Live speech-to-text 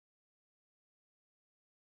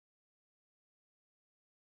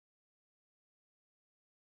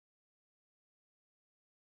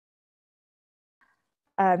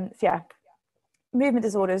So yeah, movement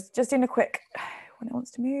disorders, just doing a quick, when it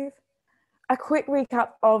wants to move, a quick recap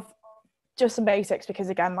of just some basics, because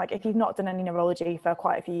again, like if you've not done any neurology for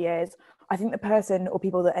quite a few years, I think the person or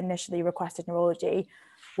people that initially requested neurology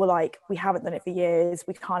were like, we haven't done it for years,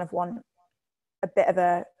 we kind of want a bit of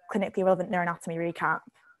a clinically relevant neuroanatomy recap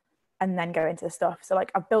and then go into the stuff. So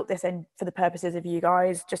like I've built this in for the purposes of you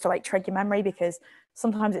guys, just to like trigger your memory, because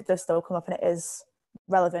sometimes it does still come up and it is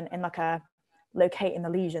relevant in like a locating the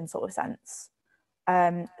lesion sort of sense.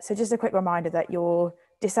 So just a quick reminder that your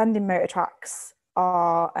descending motor tracts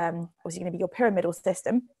are obviously going to be your pyramidal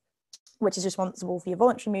system, which is responsible for your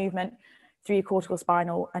voluntary movement through your cortical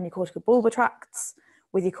spinal and your cortical bulbar tracts,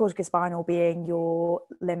 with your cortical spinal being your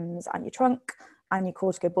limbs and your trunk, and your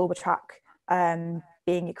cortical bulbar tract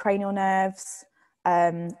being your cranial nerves.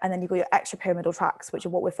 And then you've got your extrapyramidal tracts, which are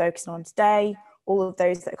what we're focusing on today, all of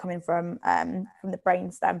those that are coming from the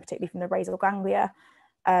brainstem, particularly from the basal ganglia,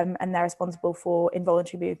 and they're responsible for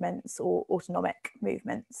involuntary movements or autonomic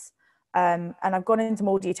movements. And I've gone into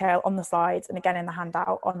more detail on the slides and again in the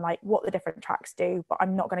handout on like what the different tracks do, but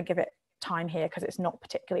I'm not going to give it time here because it's not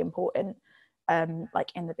particularly important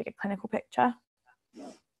like in the bigger clinical picture.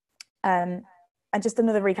 And just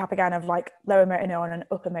another recap again of like lower motor neuron and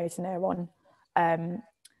upper motor neuron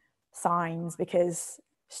signs, because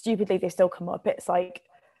stupidly they still come up. It's like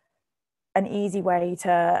an easy way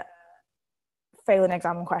to fail an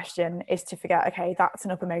exam question is to forget, okay, that's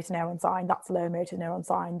an upper motor neuron sign, that's a lower motor neuron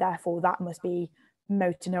sign, therefore that must be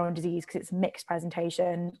motor neuron disease because it's mixed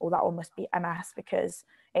presentation, or that one must be MS because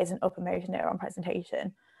it's an upper motor neuron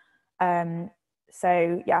presentation.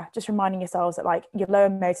 So yeah, just reminding yourselves that like your lower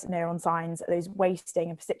motor neuron signs are those wasting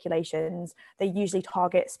and fasciculations. They usually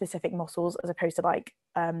target specific muscles as opposed to like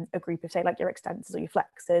a group of, say, like your extensors or your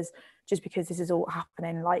flexors, just because this is all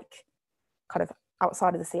happening like kind of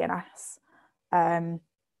outside of the CNS.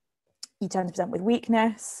 You tend to present with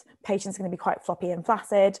weakness. Patients are going to be quite floppy and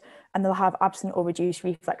flaccid, and they'll have absent or reduced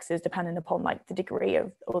reflexes depending upon like the degree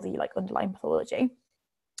of or the like underlying pathology.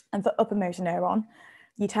 And for upper motor neuron,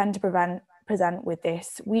 you tend to present with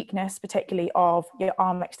this weakness, particularly of your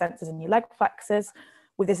arm extensors and your leg flexors,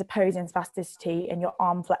 with this opposing spasticity in your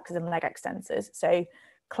arm flexors and leg extensors. So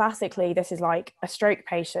classically, this is like a stroke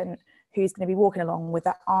patient who's going to be walking along with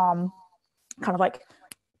their arm kind of like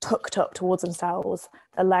tucked up towards themselves,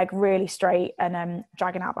 the leg really straight and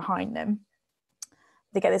dragging out behind them.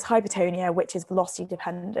 They get this hypertonia, which is velocity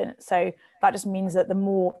dependent. So that just means that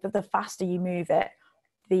the faster you move it,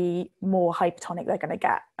 the more hypertonic they're going to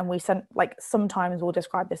get. And sometimes we'll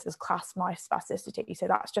describe this as class nice spasticity. So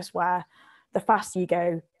that's just where the faster you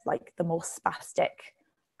go, like the more spastic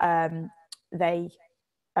their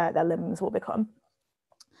limbs will become.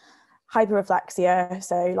 Hyperreflexia,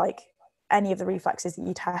 so like any of the reflexes that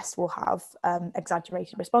you test will have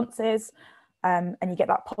exaggerated responses, and you get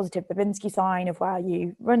that positive Babinski sign of where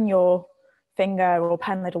you run your finger or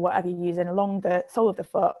pen lid or whatever you're using along the sole of the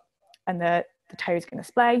foot, and the toe is going to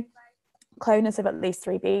splay. Clonus of at least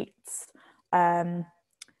 3 beats, and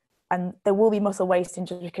there will be muscle wasting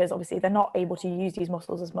just because obviously they're not able to use these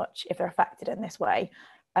muscles as much if they're affected in this way,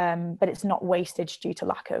 but it's not wastage due to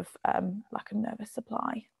lack of nervous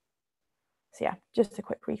supply. So yeah, just a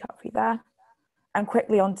quick recap for you there. And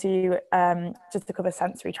quickly onto just to cover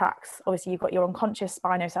sensory tracts. Obviously, you've got your unconscious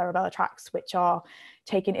spinocerebellar tracts, which are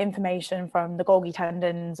taking information from the Golgi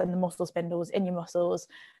tendons and the muscle spindles in your muscles,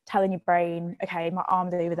 telling your brain, okay, my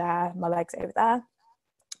arm's over there, my leg's over there.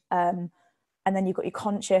 And then you've got your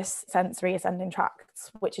conscious sensory ascending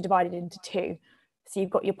tracts, which are divided into 2. So you've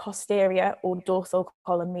got your posterior or dorsal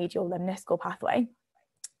column medial lemniscal pathway,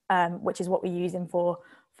 which is what we're using for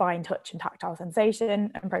fine touch and tactile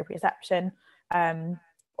sensation and proprioception.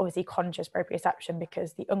 Obviously conscious proprioception,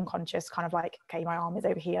 because the unconscious kind of like, okay, my arm is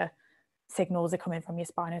over here, signals are coming from your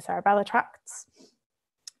spinocerebellar tracts.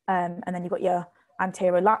 And then you've got your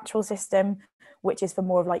anterolateral system, which is for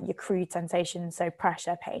more of like your crude sensations, so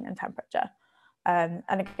pressure, pain and temperature. And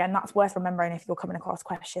again, that's worth remembering if you're coming across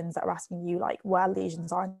questions that are asking you like where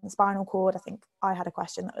lesions are in the spinal cord. I think I had a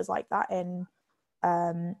question that was like that in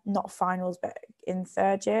not finals but in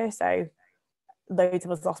 3rd year, so loads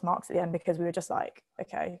of us lost marks at the end because we were just like,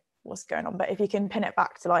 okay, what's going on? But if you can pin it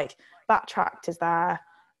back to like that tract is there,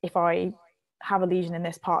 if I have a lesion in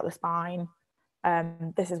this part of the spine,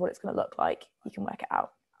 this is what it's going to look like, you can work it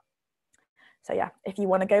out. So yeah, if you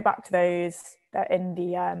want to go back to those, they're in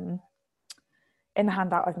the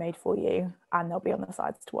handout I've made for you, and they'll be on the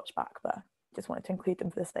sides to watch back, but just wanted to include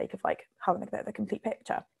them for the sake of like having a bit of a complete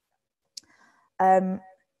picture.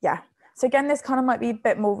 Yeah, so again, this kind of might be a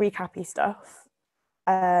bit more recappy stuff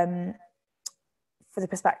for the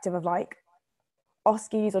perspective of like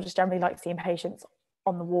OSCEs, or just generally like seeing patients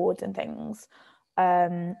on the wards and things.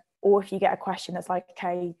 Or if you get a question that's like,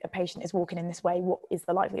 okay, a patient is walking in this way, what is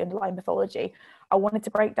the likely underlying pathology? I wanted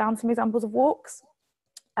to break down some examples of walks,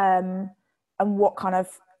 and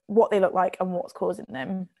what they look like and what's causing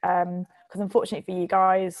them. Because unfortunately for you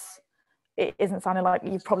guys, it isn't sounding like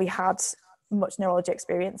you've probably had much neurology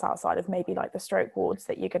experience outside of maybe like the stroke wards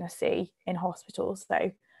that you're going to see in hospitals.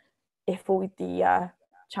 So if all the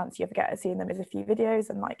chance you ever get of seeing them is a few videos,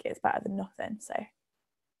 and like it's better than nothing. So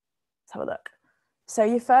let's have a look. So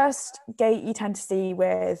your first gait you tend to see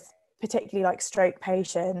with particularly like stroke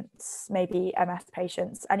patients, maybe MS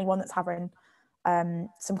patients, anyone that's having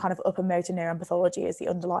some kind of upper motor neuron pathology as the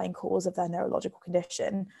underlying cause of their neurological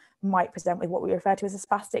condition, might present with what we refer to as a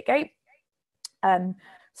spastic gait.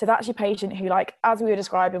 So that's your patient who, like, as we were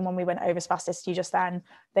describing when we went over spasticity just then,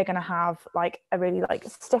 they're going to have like a really like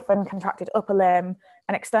stiffened, contracted upper limb,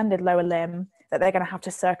 an extended lower limb that they're going to have to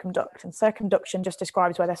circumduct. And circumduction just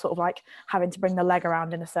describes where they're sort of like having to bring the leg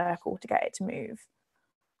around in a circle to get it to move.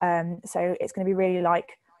 So it's going to be really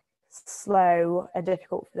like slow and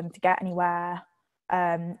difficult for them to get anywhere.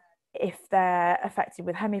 If they're affected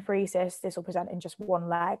with hemiparesis, this will present in just one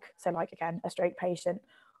leg. So like, again, a stroke patient.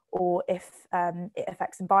 Or if it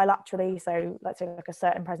affects them bilaterally, so let's say like a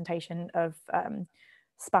certain presentation of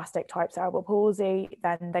spastic type cerebral palsy,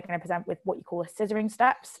 then they're going to present with what you call a scissoring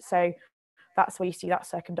steps. So that's where you see that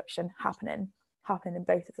circumduction happening in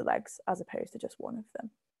both of the legs as opposed to just one of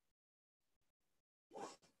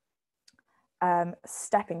them.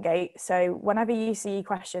 Stepping gait. So whenever you see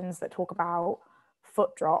questions that talk about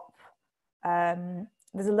foot drop,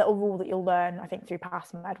 there's a little rule that you'll learn, I think, through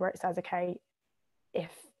PassMed, where it says, okay,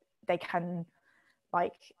 if they can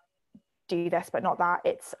like do this but not that,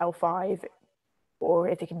 it's L5, or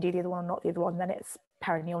if they can do the other one and not the other one, then it's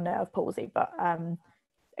peroneal nerve palsy. But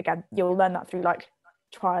again, you'll learn that through like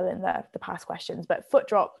trial in the past questions. But foot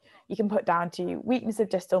drop you can put down to weakness of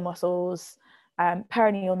distal muscles,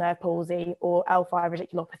 peroneal nerve palsy, or L5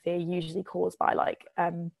 radiculopathy, usually caused by like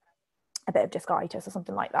a bit of discitis or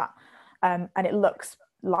something like that. And it looks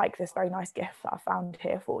like this very nice GIF that I found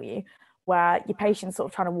here for you, where your patient's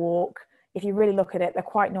sort of trying to walk. If you really look at it, they're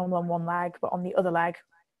quite normal on one leg, but on the other leg,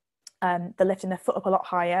 they're lifting their foot up a lot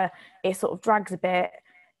higher. It sort of drags a bit.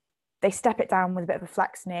 They step it down with a bit of a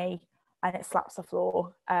flex knee, and it slaps the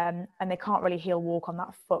floor. And they can't really heel walk on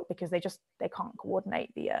that foot because they can't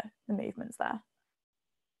coordinate the movements there.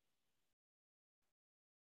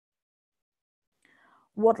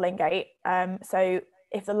 Waddling gait. So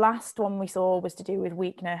if the last one we saw was to do with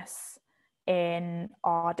weakness in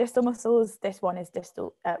our distal muscles, this one is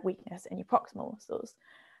distal weakness in your proximal muscles.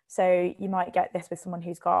 So you might get this with someone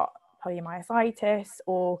who's got polymyositis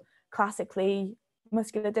or classically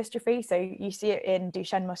muscular dystrophy. So you see it in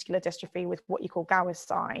Duchenne muscular dystrophy with what you call Gower's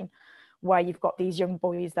sign, where you've got these young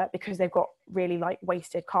boys that, because they've got really like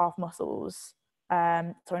wasted calf muscles,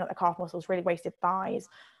 sorry, not the calf muscles, really wasted thighs,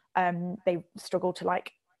 they struggle to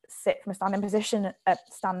like sit from a standing position,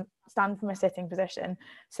 stand from a sitting position,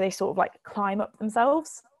 so they sort of like climb up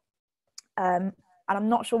themselves. And I'm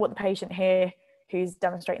not sure what the patient here who's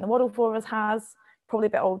demonstrating the model for us has, probably a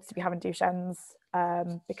bit old to be having Duchenne's,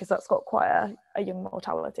 because that's got quite a young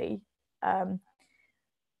mortality,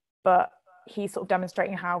 but he's sort of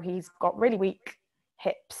demonstrating how he's got really weak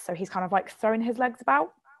hips, so he's kind of like throwing his legs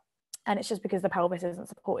about, and it's just because the pelvis isn't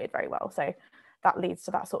supported very well, so that leads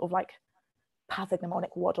to that sort of like pathognomonic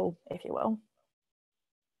waddle, if you will.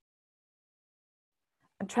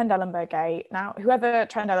 And Trendelenburg gait. Now, whoever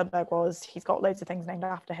Trendelenburg was, he's got loads of things named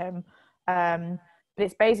after him, but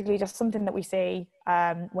it's basically just something that we see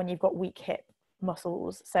when you've got weak hip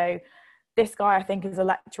muscles. So this guy, I think, is a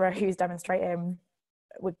lecturer who's demonstrating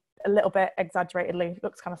with a little bit exaggeratedly,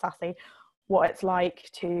 looks kind of sassy, what it's like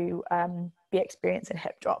to be experiencing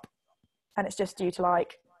hip drop. And it's just due to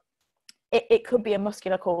like, it could be a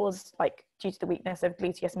muscular cause, like due to the weakness of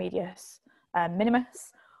gluteus medius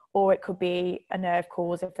minimus, or it could be a nerve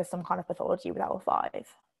cause if there's some kind of pathology with L5.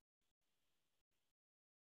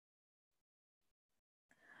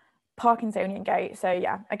 Parkinsonian gait. So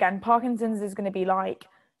yeah, again, Parkinson's is going to be like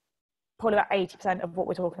probably about 80% of what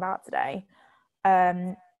we're talking about today.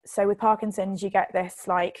 So with Parkinson's, you get this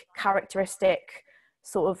like characteristic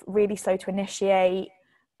sort of really slow to initiate,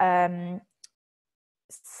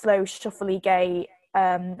 slow shuffly gait,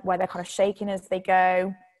 where they're kind of shaking as they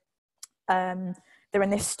go. They're in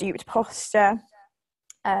this stooped posture.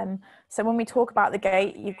 So when we talk about the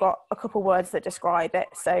gait, you've got a couple words that describe it.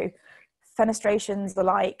 So fenestrations are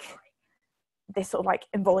like this sort of like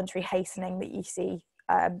involuntary hastening that you see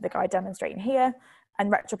the guy demonstrating here.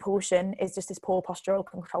 And retropulsion is just this poor postural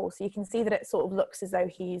control. So you can see that it sort of looks as though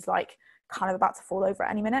he's like kind of about to fall over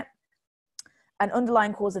at any minute. An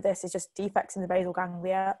underlying cause of this is just defects in the basal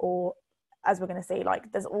ganglia, or as we're going to see,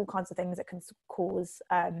 like there's all kinds of things that can cause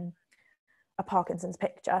a Parkinson's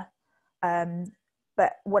picture.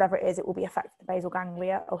 But whatever it is, it will be affecting the basal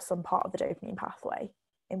ganglia or some part of the dopamine pathway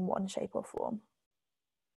in one shape or form.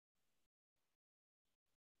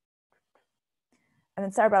 And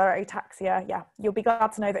then cerebellar ataxia, yeah, you'll be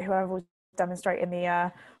glad to know that whoever was demonstrating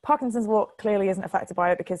the Parkinson's walk clearly isn't affected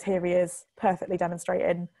by it, because here he is perfectly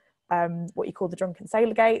demonstrating what you call the drunken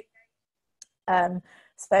sailor gait.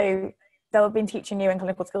 So they'll have been teaching you in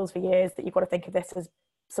clinical skills for years that you've got to think of this as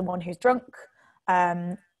someone who's drunk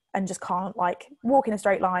and just can't like walk in a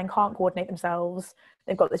straight line, can't coordinate themselves.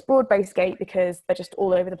 They've got this broad-based gait because they're just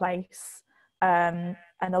all over the place, and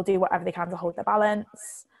they'll do whatever they can to hold their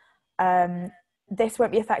balance. This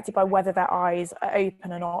won't be affected by whether their eyes are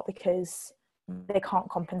open or not, because they can't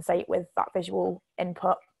compensate with that visual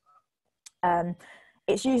input.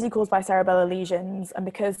 It's usually caused by cerebellar lesions, and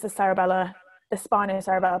because the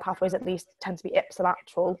spinocerebellar pathways at least tend to be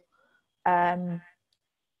ipsilateral,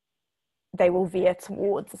 they will veer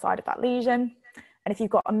towards the side of that lesion. And if you've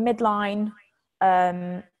got a midline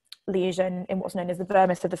lesion in what's known as the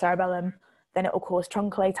vermis of the cerebellum, then it will cause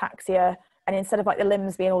truncal ataxia. And instead of like the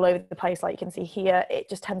limbs being all over the place, like you can see here, it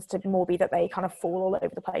just tends to more be that they kind of fall all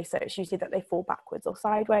over the place. So it's usually that they fall backwards or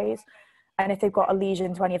sideways. And if they've got a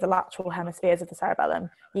lesion to any of the lateral hemispheres of the cerebellum,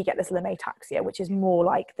 you get this limb ataxia, which is more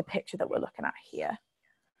like the picture that we're looking at here.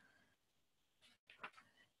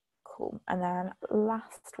 Cool. And then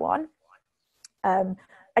last one.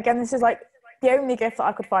 Again, this is like the only gift that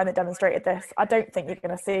I could find that demonstrated this. I don't think you're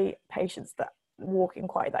going to see patients that walk in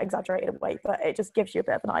quite that exaggerated way, but it just gives you a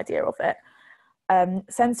bit of an idea of it.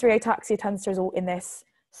 Sensory ataxia tends to result in this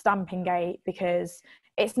stamping gait, because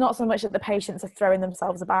it's not so much that the patients are throwing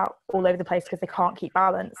themselves about all over the place because they can't keep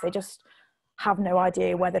balance. They just have no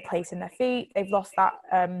idea where they're placing their feet. They've lost that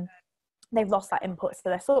input, so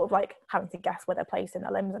they're sort of like having to guess where they're placing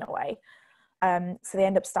their limbs in a way. So they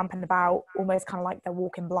end up stamping about almost kind of like they're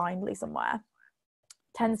walking blindly somewhere.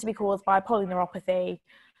 Tends to be caused by polyneuropathy,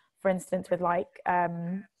 for instance, with like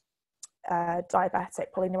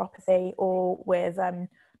diabetic polyneuropathy, or with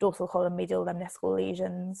dorsal column medial lemniscal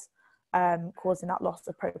lesions, causing that loss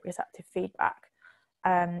of proprioceptive feedback.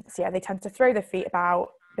 So yeah, they tend to throw their feet about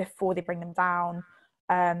before they bring them down,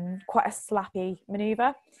 quite a slappy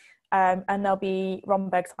maneuver. And they'll be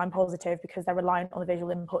Romberg sign positive because they're reliant on the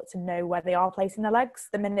visual input to know where they are placing their legs.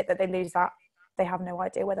 The minute that they lose that, they have no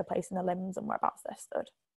idea where they're placing their limbs and whereabouts they're stood.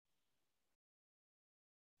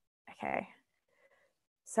 Okay,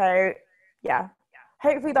 so yeah,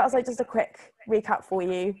 hopefully that's like just a quick recap for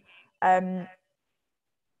you. Again,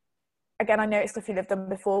 I know it's stuff you've done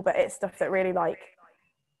before, but it's stuff that really like,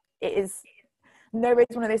 it is, neuro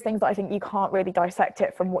is one of those things that I think you can't really dissect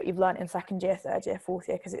it from what you've learned in second year, third year, fourth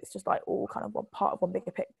year, because it's just like all kind of one part of one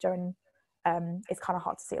bigger picture, and it's kind of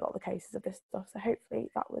hard to see a lot of the cases of this stuff. So hopefully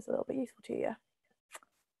that was a little bit useful to you.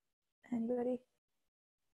 Anybody?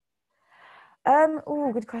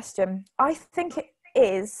 Oh, good question. I think it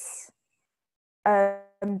is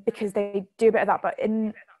because they do a bit of that, but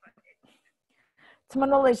to my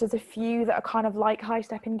knowledge, there's a few that are kind of like high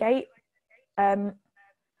stepping gait.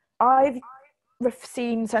 I've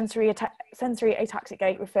seen sensory ataxic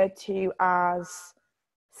gait referred to as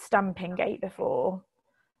stamping gait before,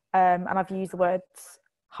 and I've used the words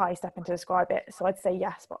high stepping to describe it, so I'd say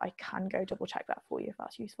yes, but I can go double check that for you if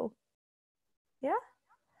that's useful. Yeah.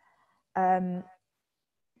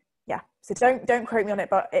 Yeah, so don't quote me on it,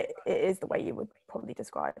 but it is the way you would probably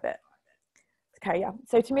describe it. Okay, yeah,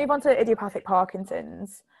 so to move on to idiopathic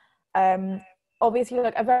Parkinson's, obviously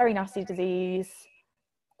like a very nasty disease,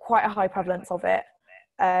 quite a high prevalence of it,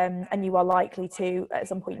 and you are likely to at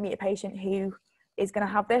some point meet a patient who is going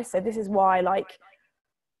to have this. So this is why like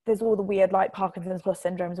there's all the weird like Parkinson's plus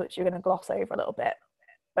syndromes, which you're going to gloss over a little bit,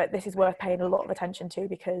 but this is worth paying a lot of attention to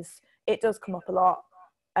because it does come up a lot.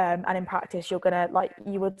 And in practice, you're gonna like,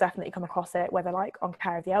 you will definitely come across it, whether like on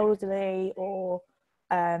care of the elderly or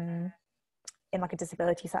in like a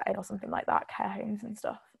disability setting or something like that, care homes and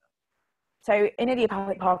stuff. So in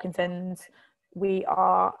idiopathic Parkinson's, we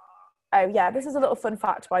are, oh yeah, this is a little fun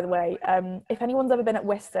fact, by the way. If anyone's ever been at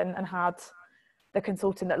Whiston and had the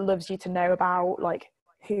consultant that loves you to know about like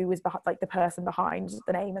who was behind, like the person behind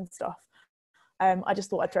the name and stuff, I just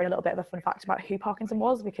thought I'd throw in a little bit of a fun fact about who Parkinson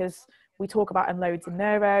was, because we talk about him loads in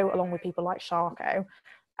neuro, along with people like Charcot.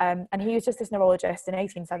 And he was just this neurologist in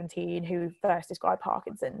 1817 who first described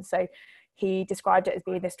Parkinson's. So he described it as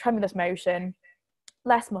being this tremulous motion,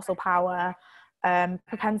 less muscle power,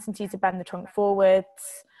 propensity to bend the trunk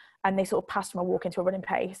forwards, and they sort of pass from a walk into a running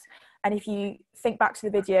pace. And if you think back to the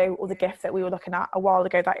video or the GIF that we were looking at a while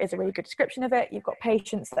ago, that is a really good description of it. You've got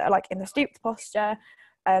patients that are like in the stooped posture,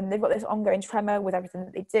 they've got this ongoing tremor with everything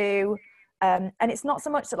that they do, and it's not so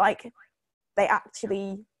much that like they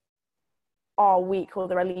actually are weak or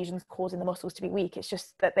there are lesions causing the muscles to be weak, it's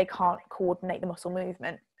just that they can't coordinate the muscle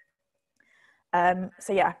movement.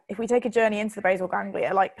 So yeah, if we take a journey into the basal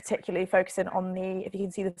ganglia, like particularly focusing on the, if you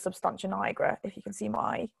can see the substantia nigra, if you can see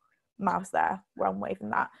my mouse there where I'm waving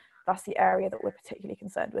that, that's the area that we're particularly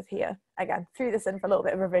concerned with here. Again, threw this in for a little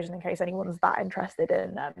bit of revision in case anyone's that interested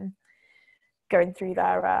in going through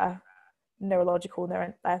their neurological,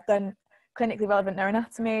 then clinically relevant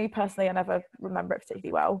neuroanatomy. Personally, I never remember it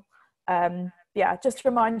particularly well. Yeah, just to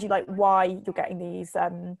remind you like why you're getting these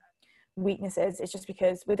weaknesses. It's just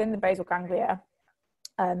because within the basal ganglia,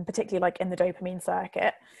 particularly like in the dopamine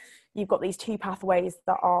circuit, you've got these two pathways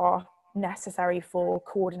that are necessary for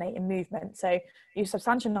coordinating movement. So your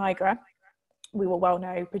substantia nigra, we will well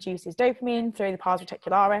know, produces dopamine through the pars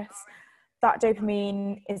reticularis. That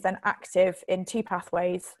dopamine is then active in two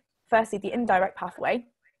pathways. Firstly, the indirect pathway,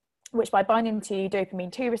 which by binding to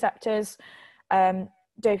dopamine 2 receptors,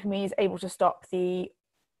 dopamine is able to stop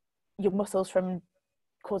your muscles from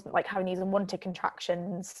causing, like having these unwanted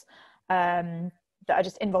contractions that are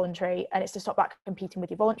just involuntary, and it's to stop that competing with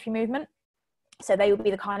your voluntary movement. So they will be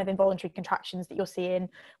the kind of involuntary contractions that you're seeing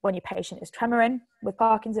when your patient is tremoring with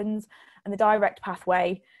Parkinson's, and the direct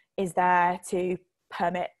pathway is there to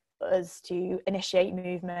permit us to initiate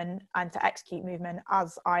movement and to execute movement,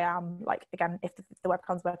 as I am, like, again, if the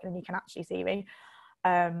webcam's working and you can actually see me,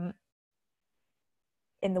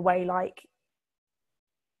 in the way, like,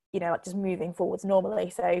 you know, like just moving forwards normally.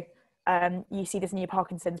 So you see this in your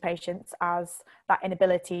Parkinson's patients as that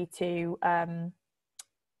inability to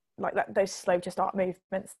like those slow to start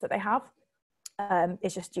movements that they have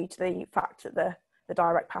is just due to the fact that the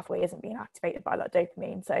direct pathway isn't being activated by that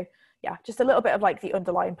dopamine. So yeah, just a little bit of like the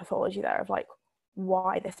underlying pathology there of like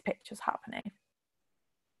why this picture's happening.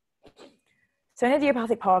 So in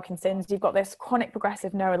idiopathic Parkinson's, you've got this chronic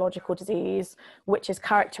progressive neurological disease, which is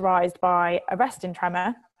characterized by arrest in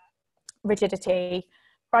tremor, rigidity,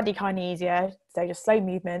 bradykinesia, so just slow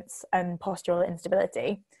movements, and postural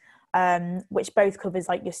instability, which both covers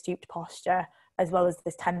like your stooped posture, as well as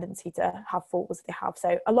this tendency to have falls that they have.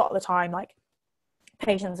 So a lot of the time, like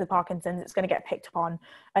patients with Parkinson's, it's going to get picked upon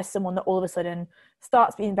as someone that all of a sudden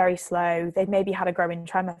starts being very slow. They've maybe had a growing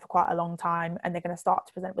tremor for quite a long time, and they're going to start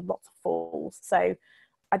to present with lots of falls. So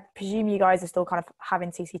I presume you guys are still kind of having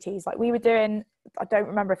CCTs like we were doing. I don't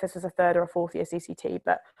remember if this was a 3rd or a 4th year CCT,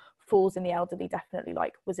 but falls in the elderly definitely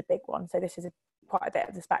like was a big one. So this is quite a bit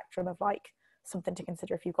of the spectrum of like something to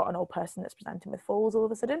consider if you've got an old person that's presenting with falls all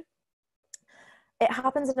of a sudden. It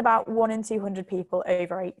happens in about 1 in 200 people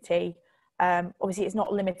over 80. Obviously it's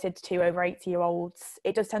not limited to over 80-year-olds.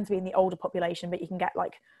 It does tend to be in the older population, but you can get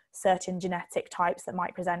like certain genetic types that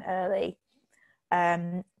might present early.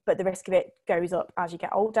 But the risk of it goes up as you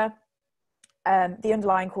get older. The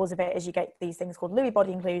underlying cause of it is you get these things called Lewy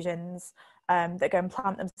body inclusions that go and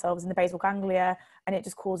plant themselves in the basal ganglia, and it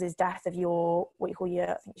just causes death of your, what you call your,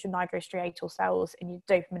 I think it's your nigrostriatal cells in your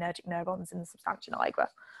dopaminergic neurons in the substantia nigra.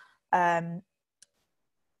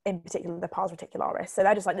 In particular the pars reticularis. So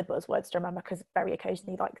they're just like the buzzwords to remember, because very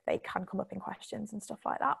occasionally like they can come up in questions and stuff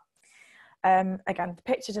like that. Again, the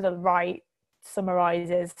picture to the right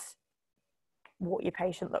summarizes what your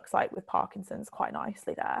patient looks like with Parkinson's quite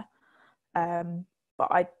nicely there.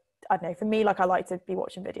 But I don't know, for me, like I like to be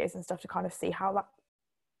watching videos and stuff to kind of see how that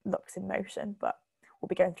looks in motion, but we'll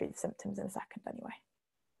be going through the symptoms in a second anyway.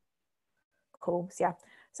 Cool. So yeah,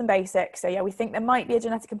 some basics. So yeah, we think there might be a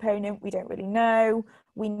genetic component. We don't really know.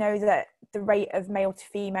 We know that the rate of male to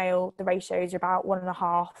female, the ratios are about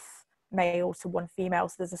 1.5 male to 1 female.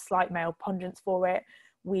 So there's a slight male preponderance for it.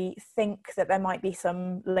 We think that there might be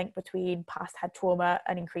some link between past head trauma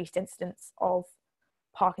and increased incidence of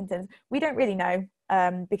Parkinson's. We don't really know,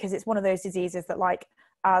 because it's one of those diseases that, like,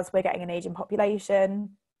 as we're getting an aging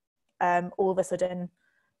population, all of a sudden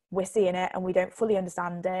we're seeing it and we don't fully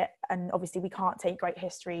understand it, and obviously we can't take great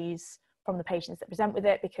histories from the patients that present with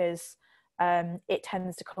it, because it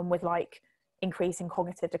tends to come with like increasing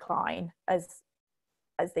cognitive decline as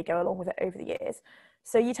they go along with it over the years.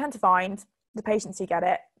 So you tend to find the patients who get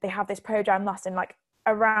it, they have this program lasting like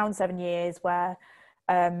around 7 years, where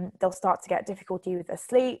they'll start to get difficulty with their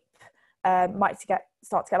sleep, might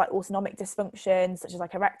start to get like autonomic dysfunction, such as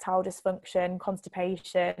like erectile dysfunction,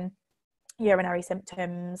 constipation, urinary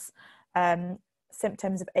symptoms,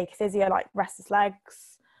 symptoms of akathisia like restless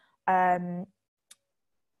legs, and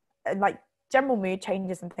like general mood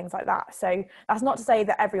changes and things like that. So that's not to say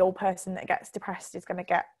that every old person that gets depressed is going to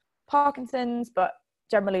get Parkinson's, but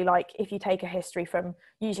generally, like if you take a history from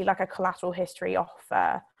usually like a collateral history off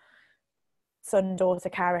son, daughter,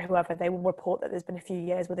 carer, whoever, they will report that there's been a few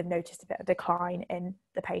years where they've noticed a bit of decline in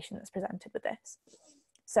the patient that's presented with this.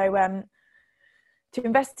 So to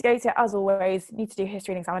investigate it, as always, you need to do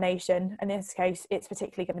history and examination. In this case, it's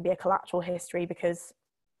particularly going to be a collateral history because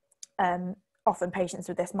often patients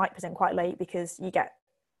with this might present quite late because you get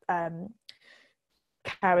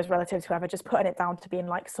carers, relatives, whoever, just putting it down to being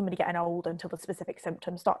like somebody getting old until the specific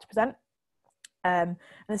symptoms start to present. And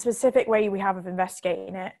the specific way we have of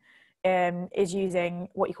investigating it is using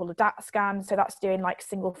what you call a DAT scan. So that's doing like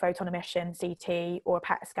single photon emission, CT, or a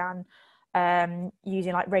PET scan,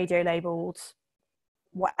 using like radio labeled,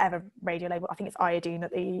 whatever radio label, I think it's iodine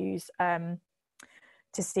that they use,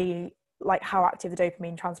 to see like how active the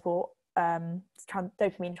dopamine transporters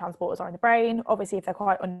are in the brain. Obviously, if they're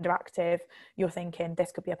quite underactive, you're thinking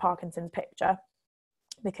this could be a Parkinson's picture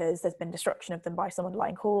because there's been destruction of them by some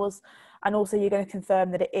underlying cause. And also you're going to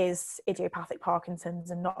confirm that it is idiopathic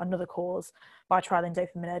Parkinson's and not another cause by trialing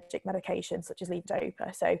dopaminergic medication such as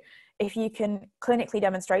levodopa. So if you can clinically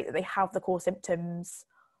demonstrate that they have the core symptoms,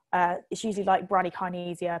 it's usually like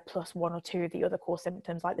bradykinesia plus one or two of the other core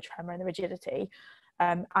symptoms like the tremor and the rigidity,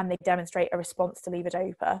 and they demonstrate a response to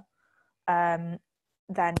levodopa,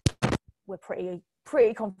 then we're pretty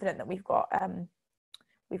confident that we've got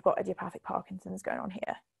idiopathic Parkinson's going on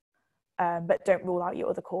here. But don't rule out your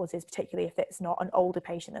other causes, particularly if it's not an older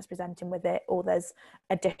patient that's presenting with it, or there's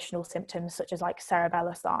additional symptoms such as like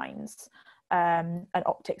cerebellar signs and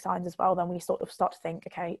optic signs as well. Then we sort of start to think,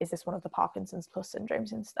 okay, is this one of the Parkinson's plus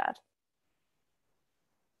syndromes instead?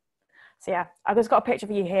 So yeah, I've just got a picture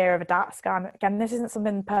for you here of a DAT scan. Again, this isn't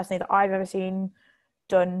something personally that I've ever seen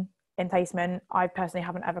done in placement. I personally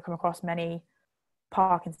haven't ever come across many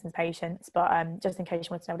Parkinson's patients, but just in case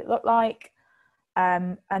you want to know what it looked like,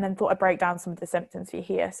 and then thought I'd break down some of the symptoms for you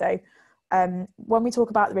here. So when we talk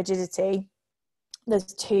about the rigidity,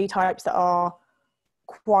 there's two types that are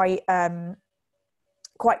quite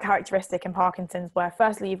characteristic in Parkinson's, where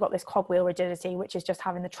firstly you've got this cogwheel rigidity, which is just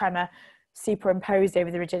having the tremor superimposed over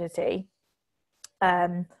the rigidity,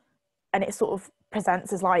 and it sort of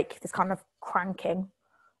presents as like this kind of cranking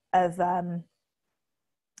of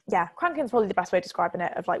cranking is probably the best way of describing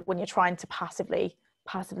it, of like when you're trying to passively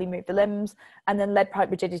move the limbs. And then lead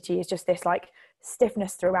pipe rigidity is just this like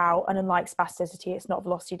stiffness throughout, and unlike spasticity, it's not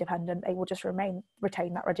velocity dependent. They will just retain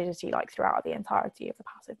that rigidity like throughout the entirety of the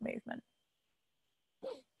passive movement.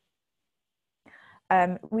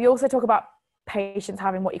 We also talk about patients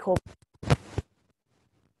having what you call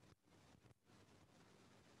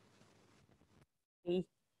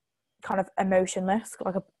kind of emotionless,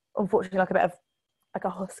 unfortunately like a bit of like a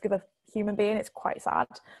husk of a human being. It's quite sad.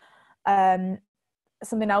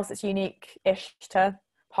 Something else that's unique-ish to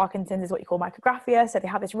Parkinson's is what you call micrographia. So they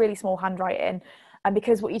have this really small handwriting, and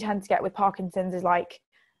because what you tend to get with Parkinson's is like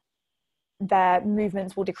their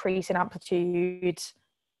movements will decrease in amplitude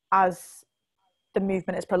as the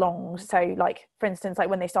movement is prolonged. So like, for instance, like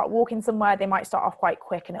when they start walking somewhere, they might start off quite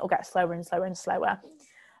quick and it'll get slower and slower and slower.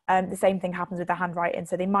 The same thing happens with the handwriting.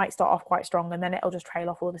 So they might start off quite strong and then it'll just trail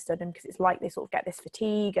off all of a sudden, because it's like they sort of get this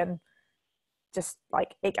fatigue, and just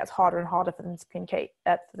like it gets harder and harder for them to communicate,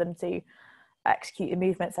 for them to execute the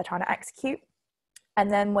movements they're trying to execute.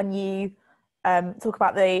 And then when you talk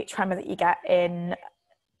about the tremor that you get in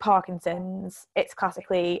Parkinson's, it's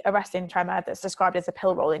classically a resting tremor that's described as a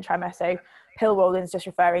pill rolling tremor. So pill rolling is just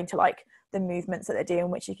referring to like the movements that they're doing,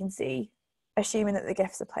 which you can see, assuming that the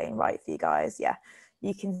GIFs are playing right for you guys. Yeah,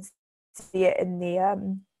 you can see it in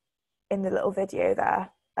the little video there.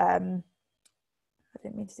 I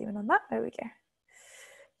didn't mean to zoom in on that. There we go.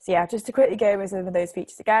 So yeah, just to quickly go over some of those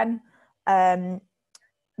features again.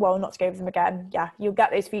 Well, not to go over them again. Yeah, you'll get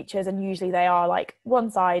those features, and usually they are like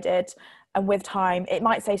one-sided. And with time, it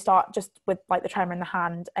might say start just with like the tremor in the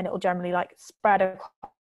hand, and it will generally like spread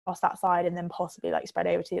across that side and then possibly like spread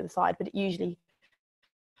over to the other side. But it usually,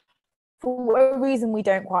 for a reason we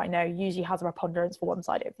don't quite know, usually has a preponderance for one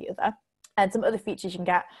side over the other. And some other features you can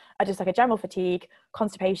get are just like a general fatigue,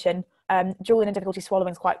 constipation, drooling and difficulty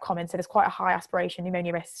swallowing is quite common. So there's quite a high aspiration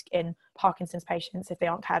pneumonia risk in Parkinson's patients if they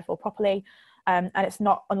aren't cared for properly. And it's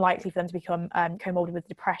not unlikely for them to become comorbid with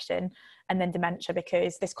depression and then dementia,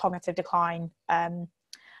 because this cognitive decline,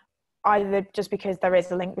 either just because there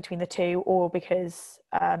is a link between the two, or because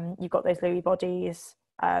you've got those Lewy bodies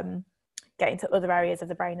getting to other areas of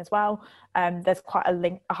the brain as well. There's quite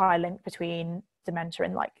a high link between dementia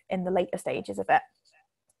and like in the later stages of it.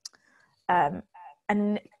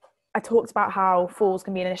 And I talked about how falls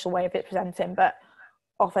can be an initial way of it presenting, but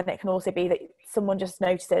often it can also be that someone just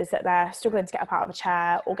notices that they're struggling to get up out of a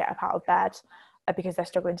chair or get up out of bed because they're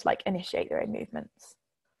struggling to like initiate their own movements.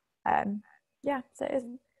 Yeah, so it is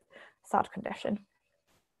a sad condition.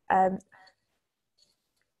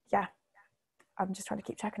 Yeah, I'm just trying to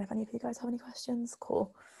keep checking if any of you guys have any questions.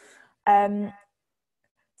 Cool.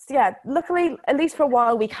 So yeah, luckily, at least for a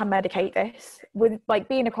while, we can medicate this. With like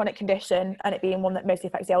being a chronic condition and it being one that mostly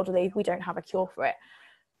affects the elderly, we don't have a cure for it.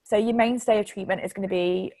 So your mainstay of treatment is going to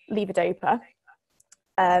be levodopa.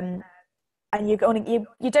 And you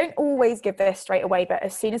don't always give this straight away, but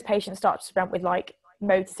as soon as patients start to present with like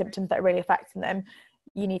motor symptoms that are really affecting them,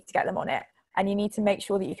 you need to get them on it. And you need to make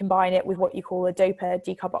sure that you combine it with what you call a dopa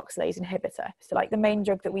decarboxylase inhibitor. So like the main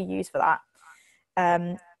drug that we use for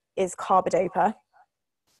that is carbidopa.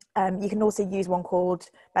 You can also use one called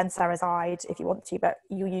benserazide if you want to, but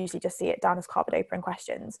you usually just see it down as carbidopa in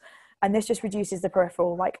questions. And this just reduces the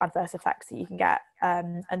peripheral like adverse effects that you can get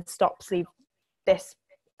and stops this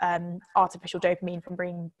artificial dopamine from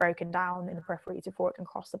being broken down in the periphery before it can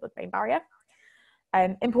cross the blood-brain barrier.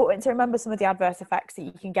 Important to remember some of the adverse effects that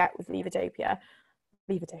you can get with levodopa.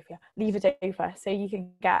 So you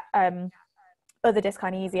can get other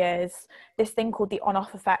dyskinesias, this thing called the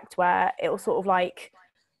on-off effect, where it'll sort of like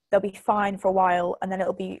they'll be fine for a while and then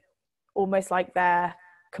it'll be almost like they're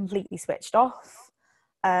completely switched off.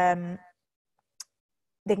 They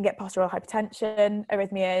can get postural hypertension,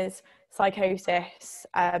 arrhythmias, psychosis,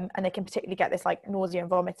 and they can particularly get this like nausea and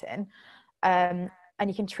vomiting. And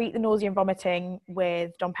you can treat the nausea and vomiting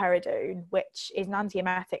with domperidone, which is an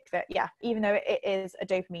antiemetic that, yeah, even though it is a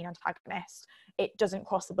dopamine antagonist, it doesn't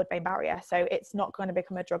cross the blood-brain barrier. So it's not going to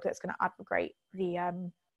become a drug that's going to aggravate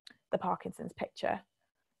the Parkinson's picture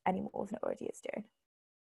any more than it already is doing.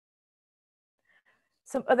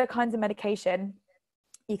 Some other kinds of medication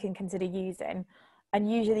you can consider using,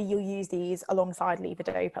 and usually you'll use these alongside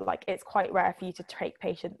levodopa. Like it's quite rare for you to take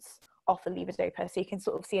patients off the levodopa, so you can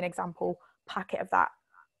sort of see an example packet of that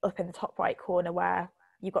up in the top right corner where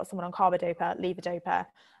you've got someone on carbidopa, levodopa,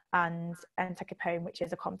 and entacapone, which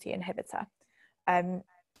is a COMT inhibitor.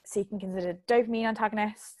 So you can consider dopamine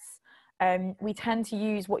antagonists. We tend to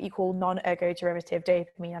use what you call non-ergoderivative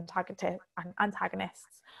dopamine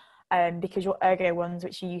antagonists because your ergo ones,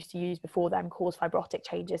 which you used to use before them, cause fibrotic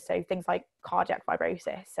changes. So things like cardiac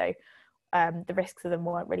fibrosis. So the risks of them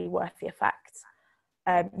weren't really worth the effect.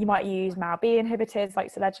 You might use MAO-B inhibitors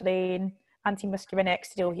like selegiline, antimuscarinics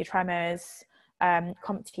to deal with your tremors,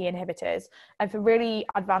 COMT inhibitors. And for really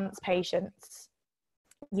advanced patients,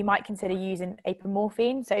 you might consider using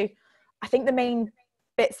apomorphine. So I think the main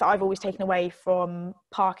bits that I've always taken away from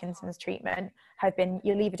Parkinson's treatment have been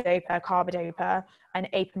your levodopa, carbidopa, and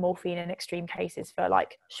apomorphine in extreme cases for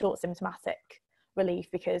like short symptomatic relief,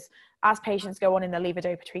 because as patients go on in the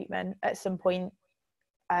levodopa treatment, at some point,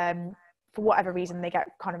 for whatever reason, they get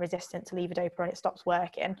kind of resistant to levodopa and it stops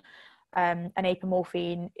working. And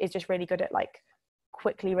apomorphine is just really good at like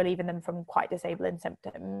quickly relieving them from quite disabling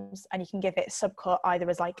symptoms, and you can give it subcut either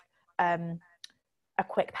as like a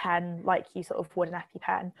quick pen like you sort of would an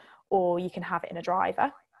EpiPen, or you can have it in a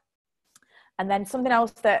driver. And then something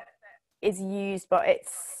else that is used but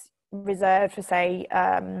it's reserved for say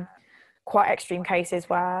quite extreme cases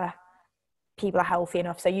where people are healthy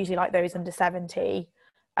enough, so usually like those under 70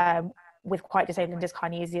 with quite disabling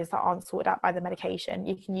dyskinesias that aren't sorted out by the medication,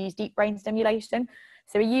 you can use deep brain stimulation.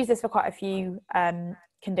 So we use this for quite a few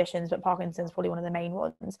conditions, but Parkinson's is probably one of the main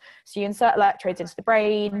ones. So you insert electrodes into the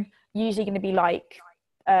brain, usually going to be like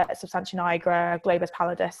substantia nigra, globus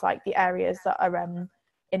pallidus, like the areas that are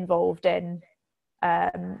involved in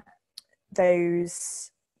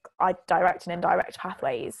those direct and indirect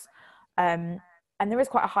pathways. And there is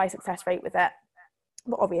quite a high success rate with it,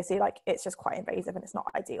 but obviously like it's just quite invasive and it's not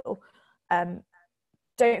ideal.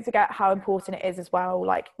 Don't forget how important it is as well.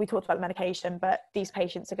 Like we talked about the medication, but these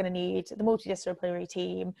patients are going to need the multidisciplinary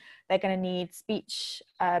team. They're going to need speech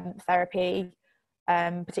therapy,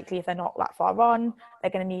 particularly if they're not that far on.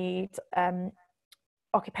 They're going to need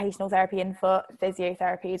occupational therapy input,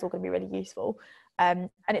 physiotherapy is all going to be really useful. And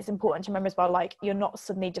it's important to remember as well, like you're not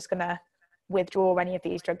suddenly just going to withdraw any of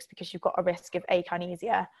these drugs because you've got a risk of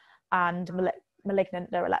akinesia and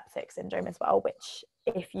malignant neuroleptic syndrome as well, which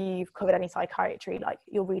if you've covered any psychiatry, like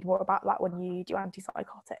you'll read more about that when you do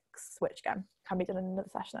antipsychotics, which again can be done in another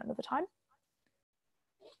session at another time.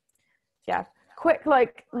 Yeah, quick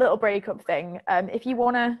like little breakup thing. If you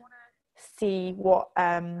want to see what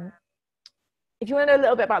if you want to know a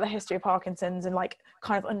little bit about the history of Parkinson's and like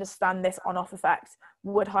kind of understand this on-off effect,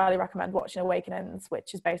 would highly recommend watching Awakenings,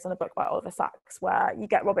 which is based on a book by Oliver Sacks, where you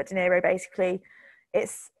get Robert De Niro basically.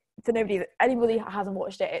 It's for anybody that hasn't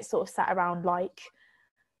watched it, it's sort of set around like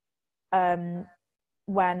when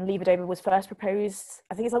levodopa was first proposed.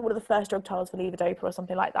 I think it's like one of the first drug trials for levodopa or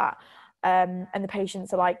something like that. And the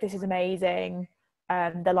patients are like, this is amazing.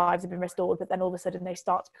 Their lives have been restored, but then all of a sudden they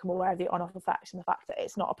start to become aware of the on-off effects and the fact that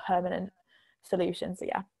it's not a permanent solution. So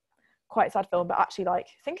yeah, quite a sad film, but actually like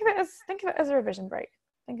think of it as a revision break.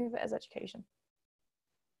 Think of it as education.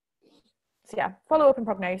 So yeah, follow-up and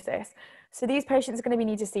prognosis. So these patients are going to be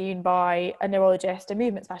needed seen by a neurologist, a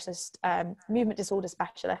movement specialist, movement disorder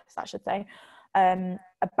specialist, I should say,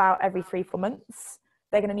 about every 3-4 months.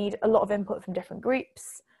 They're going to need a lot of input from different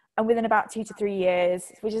groups. And within about 2 to 3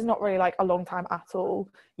 years, which is not really like a long time at all,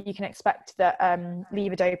 you can expect that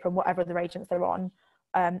levodopa and whatever other agents they're on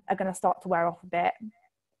are going to start to wear off a bit.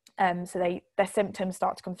 So their symptoms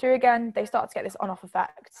start to come through again. They start to get this on-off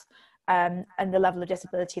effect, and the level of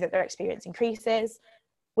disability that they're experiencing increases.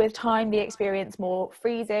 With time, they experience more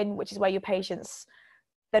freezing, which is where your patients,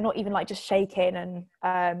 they're not even like just shaking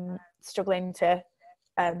and struggling to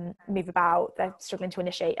move about. They're struggling to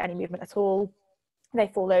initiate any movement at all. They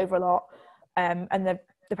fall over a lot, and the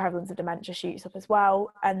prevalence of dementia shoots up as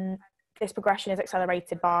well. And this progression is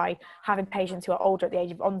accelerated by having patients who are older at the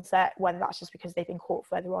age of onset, whether that's just because they've been caught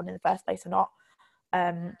further on in the first place or not.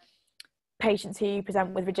 Patients who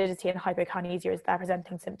present with rigidity and hypokinesia as they're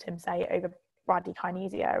presenting symptoms, say over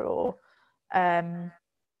bradykinesia or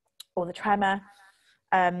the tremor.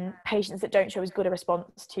 Patients that don't show as good a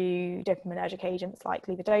response to dopaminergic agents like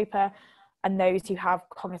levodopa, and those who have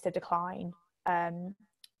cognitive decline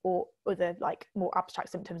or other like more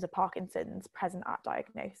abstract symptoms of Parkinson's present at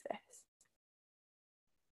diagnosis.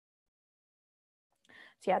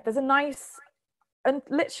 So yeah, there's a nice, and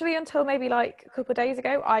literally until maybe like a couple of days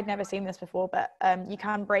ago, I'd never seen this before, but you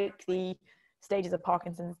can break the stages of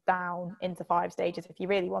Parkinson's down into 5 stages if you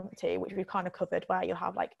really want to, which we've kind of covered, where you'll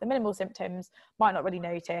have like the minimal symptoms, might not really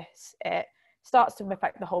notice it, starts to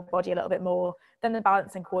affect the whole body a little bit more, then the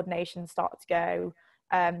balance and coordination start to go,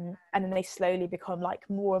 and then they slowly become like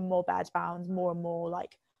more and more bedbound, more and more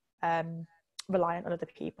like reliant on other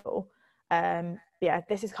people. Yeah,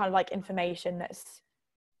 this is kind of like information that's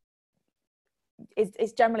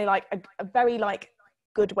is generally like a very like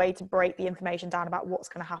good way to break the information down about what's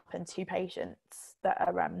going to happen to patients that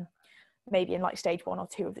are maybe in like stage 1 or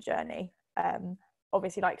 2 of the journey.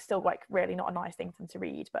 Obviously like still like really not a nice thing for them to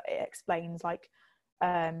read, but it explains like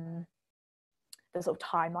the sort of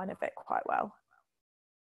timeline of it quite well.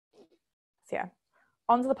 So yeah,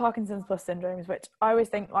 on to the Parkinson's plus syndromes, which I always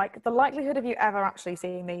think like the likelihood of you ever actually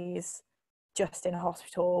seeing these just in a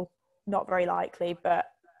hospital, not very likely, but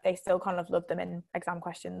they still kind of love them in exam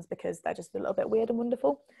questions because they're just a little bit weird and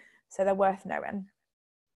wonderful. So they're worth knowing.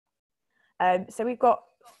 So we've got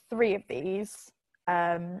 3 of these.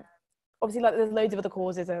 Obviously, like there's loads of other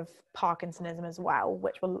causes of Parkinsonism as well,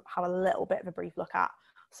 which we'll have a little bit of a brief look at,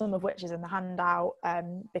 some of which is in the handout,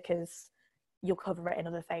 because you'll cover it in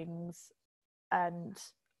other things. And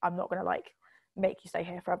I'm not going to like make you stay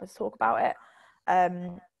here forever to talk about it.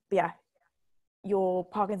 But yeah, your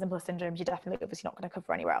Parkinson plus syndromes, you're definitely obviously not going to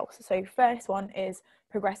cover anywhere else. So first one is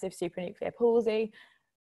progressive supranuclear palsy.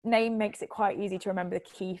 Name makes it quite easy to remember the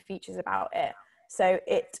key features about it. So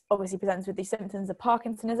it obviously presents with the symptoms of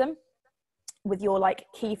Parkinsonism, with your like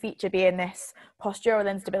key feature being this postural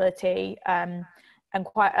instability, and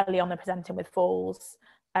quite early on they're presenting with falls.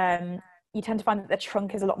 You tend to find that the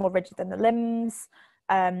trunk is a lot more rigid than the limbs,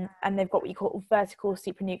 and they've got what you call vertical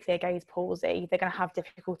supranuclear gaze palsy. They're going to have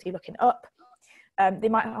difficulty looking up. They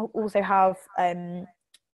might also have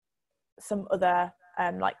some other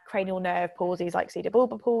like cranial nerve palsies like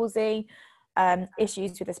pseudobulbar palsy,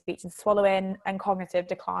 issues with the speech and swallowing, and cognitive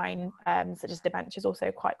decline, such as dementia is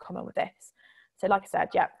also quite common with this. So like I said,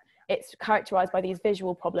 yeah, it's characterized by these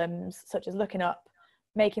visual problems such as looking up,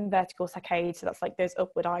 making vertical saccades, so that's like those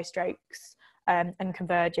upward eye strokes, and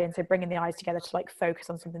converging, so bringing the eyes together to like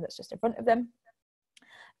focus on something that's just in front of them.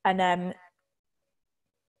 And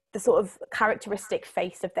the sort of characteristic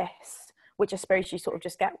face of this, which I suppose you sort of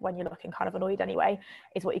just get when you're looking kind of annoyed anyway,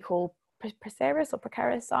 is what you call precarious or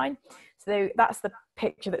precarious sign. So that's the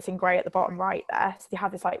picture that's in grey at the bottom right there. So you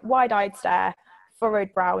have this like wide-eyed stare,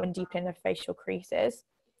 furrowed brow, and deepening of facial creases.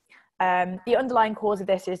 The underlying cause of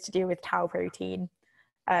this is to do with tau protein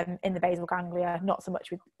in the basal ganglia, not so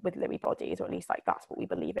much with Lewy bodies, or at least like that's what we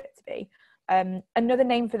believe it to be. Another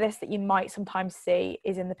name for this that you might sometimes see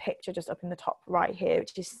is in the picture just up in the top right here,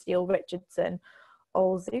 which is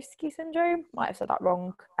Steele-Richardson-Olszewski syndrome. Might have said that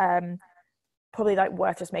wrong. Probably like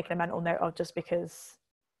worth just making a mental note of, just because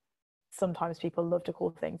sometimes people love to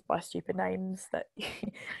call things by stupid names that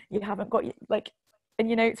you haven't got like in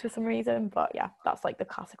your notes for some reason, but yeah, that's like the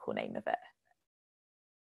classical name of it.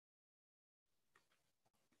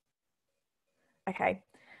 Okay,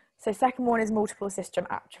 so second one is multiple system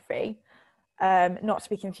atrophy, not to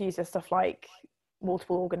be confused with stuff like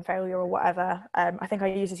multiple organ failure or whatever. I think I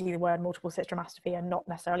usually see the word multiple system atrophy and not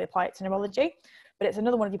necessarily apply it to neurology, but it's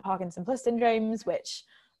another one of your Parkinson plus syndromes, which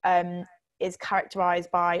is characterized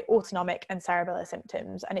by autonomic and cerebellar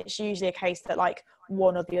symptoms, and it's usually a case that like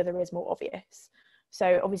one or the other is more obvious.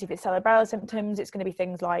 So obviously if it's cerebellar symptoms, it's going to be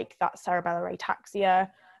things like that cerebellar ataxia.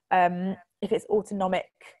 If it's autonomic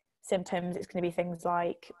symptoms, it's going to be things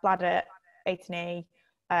like bladder atony,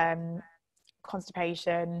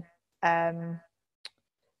 constipation,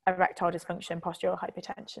 erectile dysfunction, postural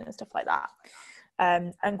hypertension, and stuff like that.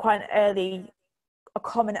 And quite a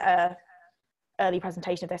common early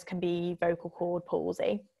presentation of this can be vocal cord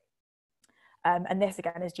palsy. And this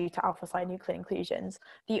again is due to alpha-synuclein inclusions.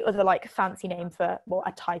 The other like fancy name for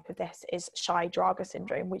a type of this is Shy-Drager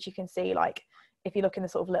syndrome, which you can see like if you look in the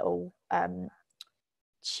sort of little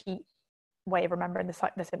cheat way of remembering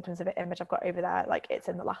the symptoms of the image I've got over there, like it's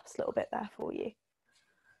in the last little bit there for you.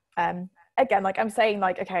 Again, like I'm saying,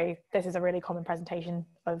 like, okay, this is a really common presentation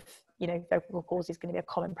of, you know, vocal palsy is going to be a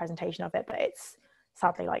common presentation of it, but it's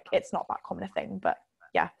sadly like it's not that common a thing. But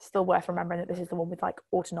yeah, still worth remembering that this is the one with like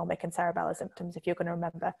autonomic and cerebellar symptoms if you're going to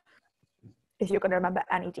remember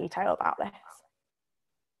any detail about this.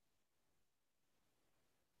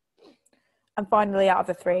 And finally, out of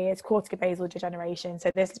the three, is corticobasal degeneration.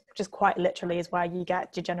 So this just quite literally is where you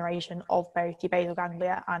get degeneration of both your basal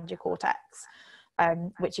ganglia and your cortex,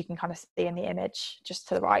 which you can kind of see in the image just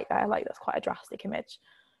to the right there. Like that's quite a drastic image.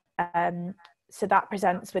 So that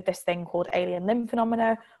presents with this thing called alien limb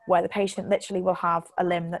phenomena, where the patient literally will have a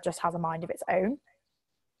limb that just has a mind of its own.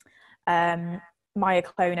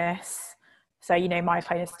 Myoclonus. So, you know,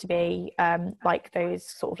 myoclonus to be like those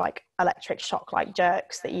sort of like electric shock like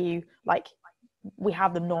jerks that you like, we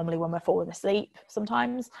have them normally when we're falling asleep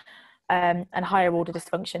sometimes, and higher order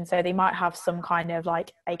dysfunction. So they might have some kind of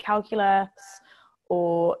like acalculus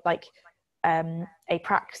or like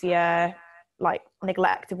apraxia, like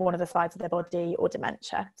neglect of one of the sides of their body, or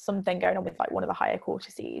dementia, something going on with like one of the higher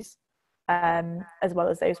cortices, as well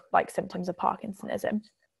as those like symptoms of Parkinsonism.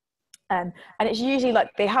 And it's usually like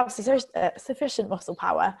they have sufficient muscle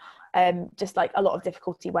power, just like a lot of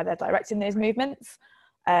difficulty where they're directing those movements.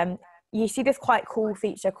 You see this quite cool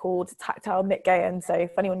feature called tactile Mitgehen. So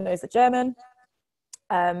if anyone knows the German,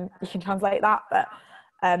 you can translate that. But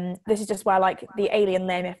this is just where like the alien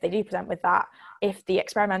limb, if they do present with that, if the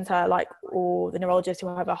experimenter like or the neurologist,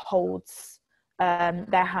 whoever holds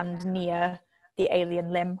their hand near the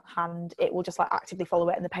alien limb hand, it will just like actively follow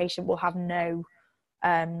it, and the patient will have no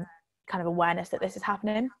kind of awareness that this is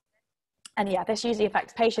happening. And yeah, this usually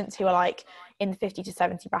affects patients who are like in the 50 to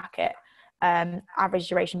 70 bracket, average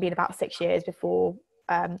duration being about 6 years before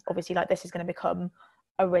obviously like this is going to become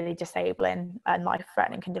a really disabling and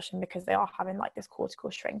life-threatening condition because they are having like this cortical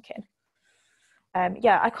shrinking.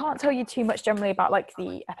 Yeah, I can't tell you too much generally about like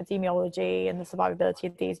the epidemiology and the survivability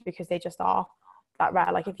of these because they just are that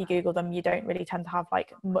rare. Like if you Google them, you don't really tend to have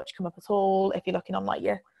like much come up at all. If you're looking on like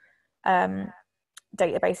your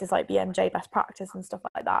databases like BMJ best practice and stuff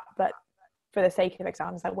like that, but for the sake of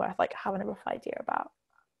exams, they're worth like having a rough idea about.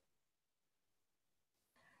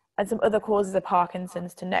 And some other causes of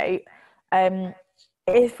Parkinson's to note.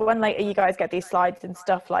 If when later you guys get these slides and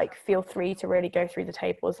stuff, like feel free to really go through the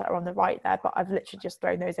tables that are on the right there, but I've literally just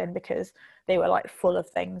thrown those in because they were like full of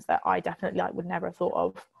things that I definitely like would never have thought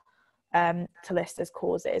of to list as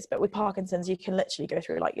causes. But with Parkinson's, you can literally go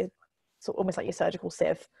through like your sort of almost like your surgical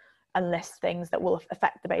sieve and list things that will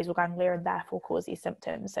affect the basal ganglia and therefore cause these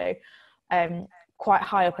symptoms. So quite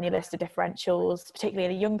high up on your list of differentials,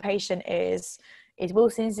 particularly in a young patient, is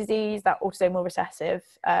Wilson's disease, that autosomal recessive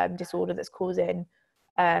disorder that's causing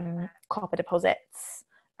copper deposits,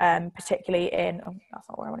 particularly in, oh, that's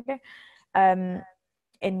not where I want to go,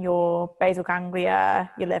 in your basal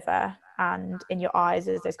ganglia, your liver, and in your eyes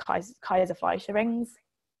as those Kaiser-Fleischer rings.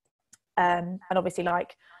 And obviously,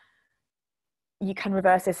 like, you can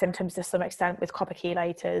reverse those symptoms to some extent with copper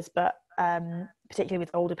chelators, but particularly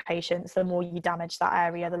with older patients, the more you damage that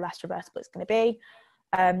area, the less reversible it's going to be.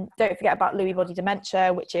 Don't forget about Lewy body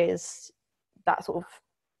dementia, which is that sort of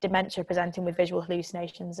dementia presenting with visual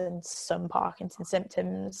hallucinations and some Parkinson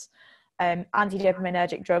symptoms.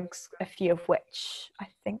 Antidopaminergic drugs, a few of which I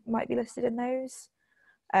think might be listed in those.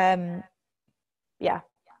 Yeah,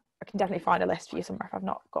 I can definitely find a list for you somewhere if I've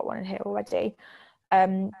not got one in here already.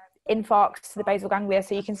 Infarcts to the basal ganglia,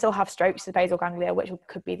 so you can still have strokes to the basal ganglia, which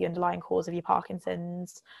could be the underlying cause of your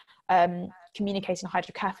Parkinson's. Communicating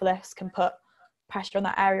hydrocephalus can put pressure on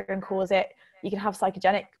that area and cause it. You can have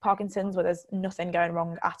psychogenic Parkinson's where there's nothing going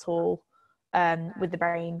wrong at all with the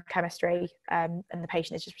brain chemistry, and the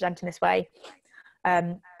patient is just presenting this way.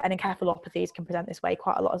 And encephalopathies can present this way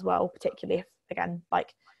quite a lot as well, particularly if, again,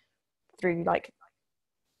 like through like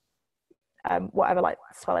whatever, like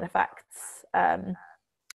swelling effects,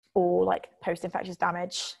 or like post-infectious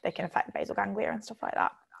damage, they can affect the basal ganglia and stuff like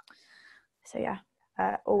that. So yeah,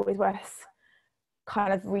 always worth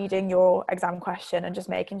kind of reading your exam question and just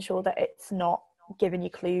making sure that it's not giving you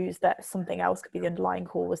clues that something else could be the underlying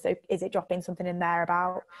cause. So is it dropping something in there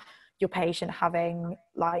about your patient having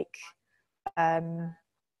like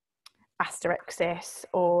asterixis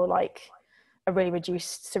or like a really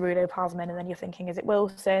reduced ceruloplasmin, and then you're thinking, is it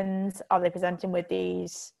Wilson's? Are they presenting with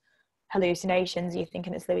these hallucinations? Are you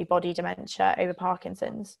thinking it's Lewy body dementia over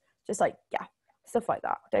Parkinson's? Just like, yeah, stuff like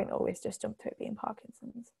that. Don't always just jump to it being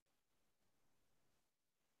Parkinson's.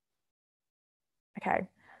 Okay,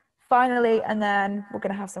 finally, and then we're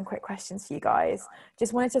going to have some quick questions for you guys.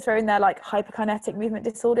 Just wanted to throw in there like hyperkinetic movement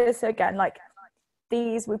disorders. So again, like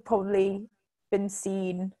these we've probably been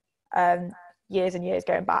seen years and years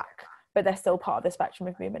going back, but they're still part of the spectrum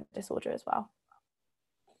of movement disorder as well.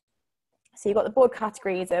 So you've got the broad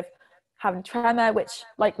categories of having tremor, which,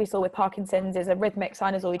 like we saw with Parkinson's, is a rhythmic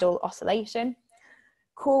sinusoidal oscillation.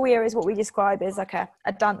 Chorea is what we describe as like a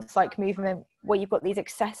dance-like movement where you've got these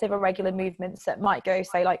excessive irregular movements that might go,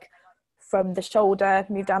 say, like from the shoulder,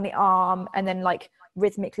 move down the arm, and then like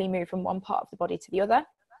rhythmically move from one part of the body to the other.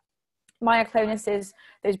 Myoclonus is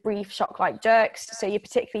those brief shock-like jerks. So you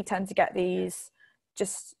particularly tend to get these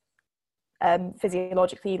just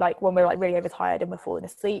physiologically, like when we're like really overtired and we're falling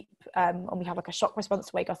asleep, and we have like a shock response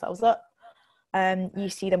to wake ourselves up. You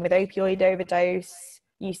see them with opioid overdose.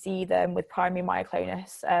 You see them with primary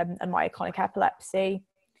myoclonus and myoclonic epilepsy.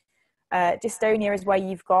 Dystonia is where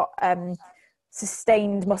you've got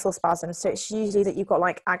sustained muscle spasms. So it's usually that you've got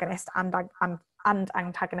like agonist and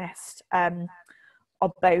antagonist are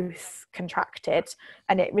both contracted,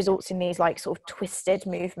 and it results in these like sort of twisted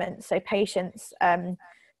movements. So patients can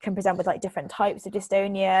present with like different types of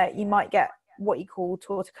dystonia. You might get what you call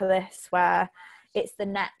torticollis, where it's the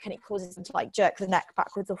neck and it causes them to like jerk the neck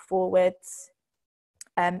backwards or forwards.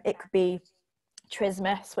 It could be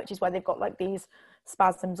trismus, which is where they've got like these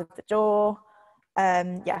spasms of the jaw.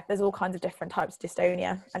 Yeah, there's all kinds of different types of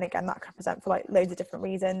dystonia, and again that can present for like loads of different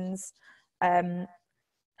reasons.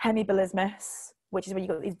 Hemibolismus, which is when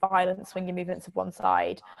you've got these violent swinging movements of one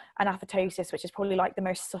side, and aphatosis, which is probably like the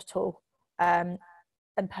most subtle and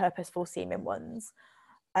purposeful seeming ones.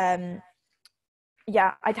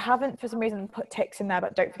 Yeah, I haven't for some reason put tics in there,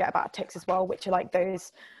 but don't forget about tics as well, which are like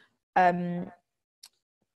those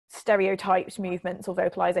stereotyped movements or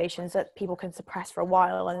vocalizations that people can suppress for a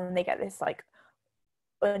while, and then they get this like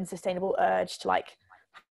unsustainable urge to like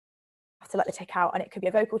have to let the tic out, and it could be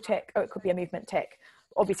a vocal tic or it could be a movement tic.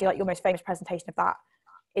 Obviously, like your most famous presentation of that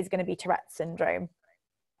is going to be Tourette's syndrome.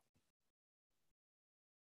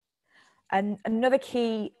 And another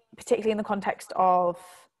key, particularly in the context of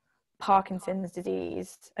Parkinson's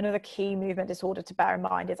disease, another key movement disorder to bear in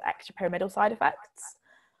mind is extrapyramidal side effects.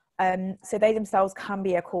 So they themselves can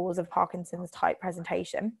be a cause of Parkinson's type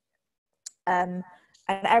presentation. And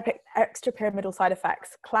extrapyramidal side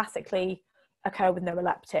effects classically occur with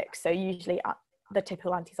neuroleptics, so usually the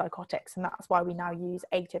typical antipsychotics, and that's why we now use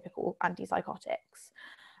atypical antipsychotics.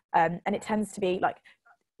 And it tends to be like,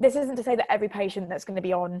 this isn't to say that every patient that's going to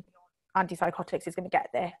be on antipsychotics is going to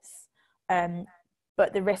get this,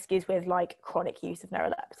 but the risk is with like chronic use of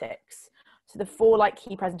neuroleptics. So the 4 like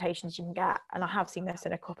key presentations you can get, and I have seen this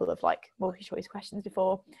in a couple of like multi-choice questions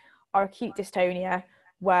before, are acute dystonia,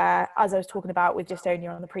 where, as I was talking about with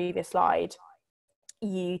dystonia on the previous slide,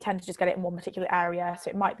 you tend to just get it in one particular area. So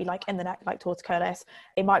it might be like in the neck, like torticollis.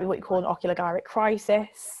 It might be what you call an ocular gyric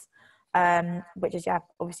crisis, which is, yeah,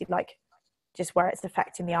 obviously like just where it's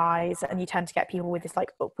affecting the eyes, and you tend to get people with this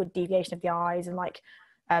like upward deviation of the eyes, and like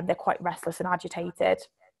they're quite restless and agitated.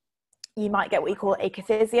 You might get what you call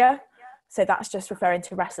akathisia. So that's just referring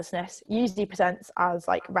to restlessness, usually presents as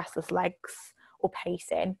like restless legs or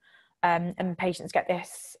pacing, and patients get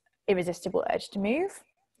this irresistible urge to move.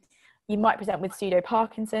 You might present with pseudo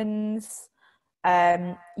Parkinson's.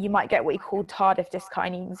 You might get what you call tardive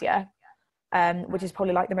dyskinesia, which is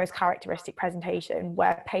probably like the most characteristic presentation,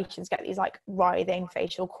 where patients get these like writhing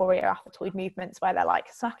facial chorioathetoid movements where they're like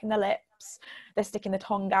smacking their lips, they're sticking the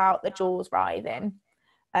tongue out, the jaw's writhing.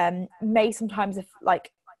 May sometimes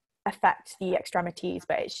like affect the extremities,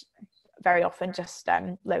 but it's very often just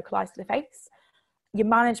localized to the face. Your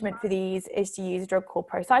management for these is to use a drug called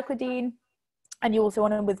procyclidine. And you also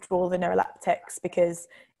want to withdraw the neuroleptics, because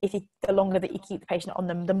the longer that you keep the patient on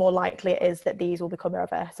them, the more likely it is that these will become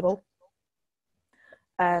irreversible.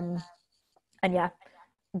 And yeah,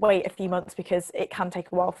 wait a few months, because it can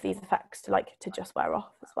take a while for these effects to just wear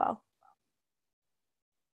off as well.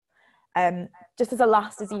 Just as a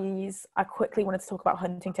last disease, I quickly wanted to talk about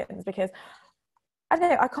Huntington's, because I don't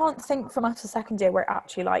know, I can't think from after second year where it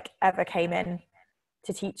actually ever came in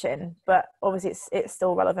to teaching, but obviously it's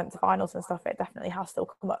still relevant to finals and stuff. It definitely has still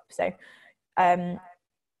come up. So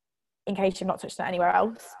in case you've not touched on it anywhere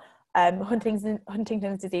else,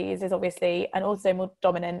 Huntington's disease is obviously an autosomal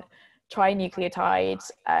dominant trinucleotide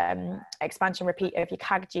expansion repeat of your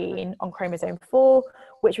CAG gene on chromosome 4,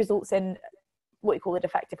 which results in what you call the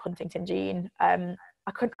defective Huntington gene.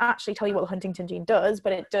 I couldn't actually tell you what the Huntington gene does,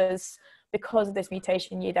 but it does, because of this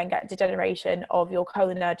mutation, you then get degeneration of your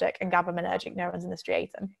cholinergic and GABAergic neurons in the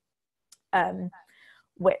striatum,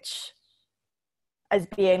 which, as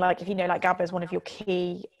being if you know, GABA is one of your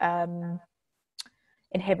key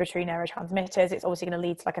inhibitory neurotransmitters, it's obviously going to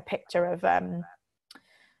lead to a picture of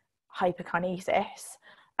hyperkinesis.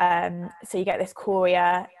 So you get this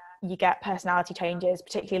chorea, you get personality changes,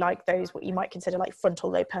 particularly those what you might consider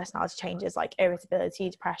frontal lobe personality changes, like irritability,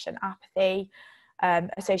 depression, apathy,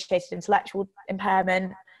 associated intellectual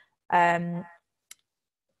impairment, other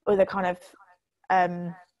kind of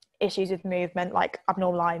issues with movement, like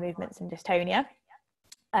abnormal eye movements and dystonia.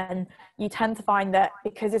 And you tend to find that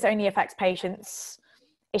because this only affects patients,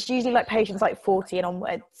 it's usually patients 40 and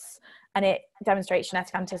onwards, and it demonstrates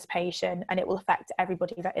genetic anticipation, and it will affect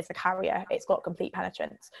everybody that is a carrier. It's got complete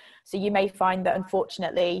penetrance. So you may find that,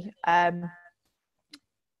 unfortunately,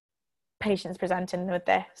 patients presenting with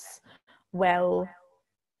this will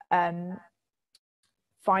find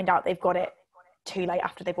out they've got it too late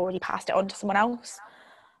after they've already passed it on to someone else.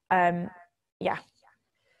 Yeah,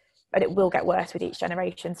 but it will get worse with each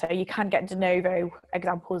generation. So you can get de novo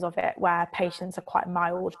examples of it where patients are quite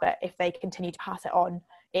mild, but if they continue to pass it on,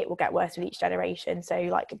 it will get worse with each generation. So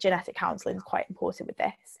genetic counselling is quite important with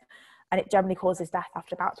this, and it generally causes death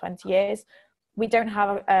after about 20 years. We don't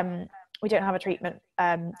have a treatment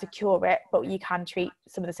to cure it, but you can treat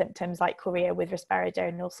some of the symptoms like chorea with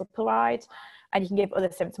risperidone or sulpiride, and you can give other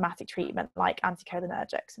symptomatic treatment like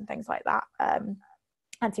anticholinergics and things like that,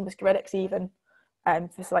 antimuscarinics even, for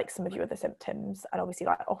some of your other symptoms, and obviously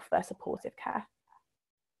offer supportive care.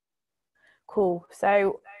 Cool.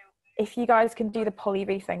 So if you guys can do the poly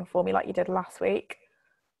thing for me like you did last week,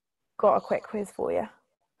 got a quick quiz for you.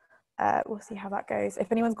 We'll see how that goes. If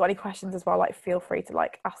anyone's got any questions as well, feel free to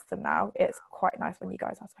ask them now. It's quite nice when you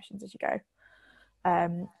guys ask questions as you go,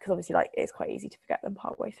 because obviously it's quite easy to forget them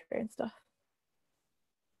partway through and stuff.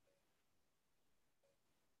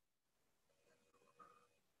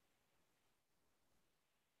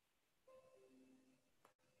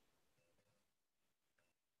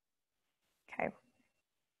 Okay.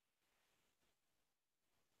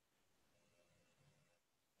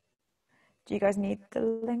 Do you guys need the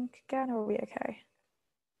link again, or are we okay?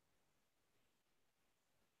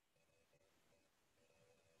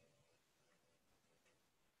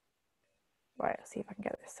 Right, let's see if I can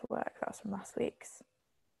get this to work. That was from last week's.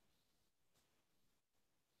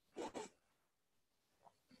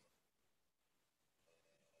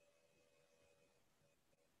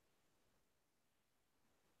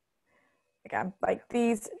 Again,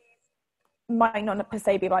 these might not per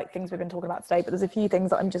se be things we've been talking about today, but there's a few things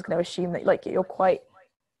that I'm just going to assume that you're quite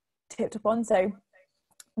tipped up on. So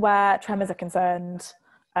where tremors are concerned,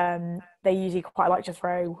 they usually quite like to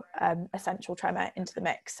throw essential tremor into the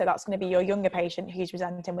mix. So that's going to be your younger patient who's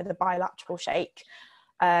presenting with a bilateral shake,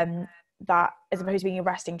 that, as opposed to being a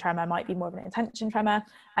resting tremor, might be more of an intention tremor,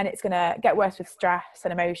 and it's going to get worse with stress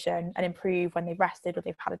and emotion and improve when they've rested or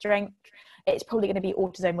they've had a drink. It's probably going to be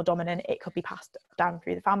autosomal dominant. It could be passed down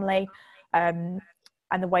through the family, and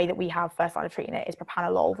the way that we have first line of treating it is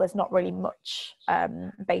propranolol. There's not really much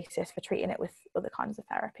basis for treating it with other kinds of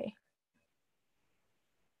therapy.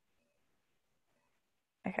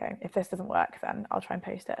 Okay, if this doesn't work, then I'll try and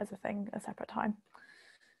post it as a thing a separate time.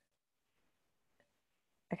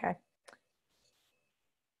 Okay.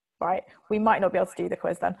 Right, we might not be able to do the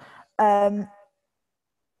quiz then. I'll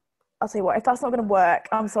tell you what, if that's not going to work,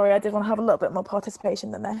 I'm sorry, I did want to have a little bit more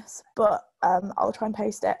participation than this, but I'll try and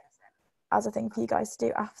post it as a thing for you guys to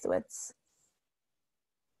do afterwards.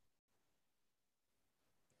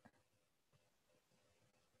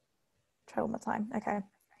 Try one more time. Okay.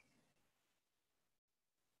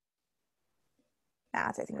 Nah, I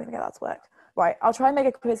don't think we're going to get that to work. Right, I'll try and make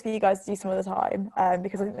a quiz for you guys to do some other time,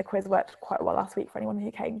 because I think the quiz worked quite well last week for anyone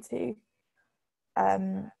who came to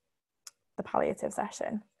the palliative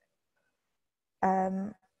session.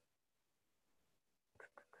 Um,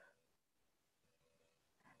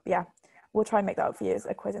 yeah, we'll try and make that up for you as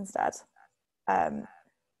a quiz instead. Sorry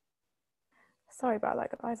about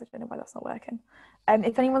that, guys. I don't know why that's not working.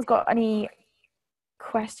 If anyone's got any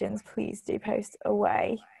questions, please do post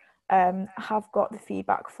away. I have got the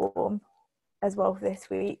feedback form as well for this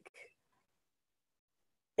week.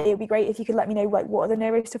 It would be great if you could let me know like what other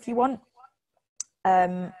neuro stuff you want.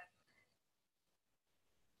 Yeah.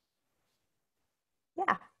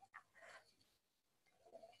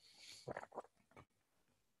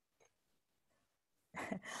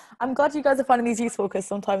 I'm glad you guys are finding these useful because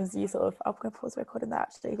sometimes you sort of, I'm going to pause recording that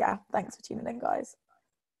actually. Yeah, thanks for tuning in, guys.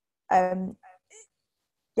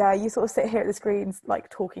 Yeah, you sort of sit here at the screens like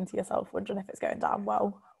talking to yourself, wondering if it's going down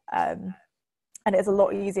well. And it's a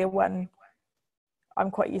lot easier when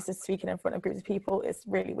I'm quite used to speaking in front of groups of people. It's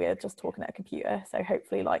really weird just talking at a computer. So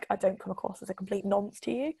hopefully like I don't come across as a complete nonce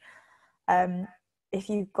to you. If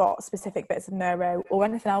you've got specific bits of neuro or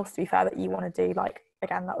anything else, to be fair, that you want to do, like,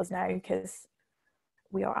 again, let us know because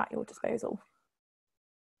we are at your disposal.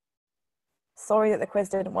 Sorry that the quiz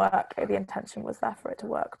didn't work. The intention was there for it to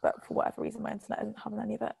work, but for whatever reason, my internet isn't having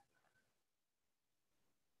any of it.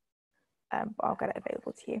 But I'll get it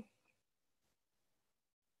available to you.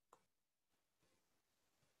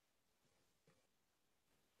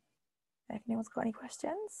 If anyone's got any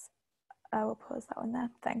questions, I will pause that one there.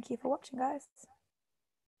 Thank you for watching, guys.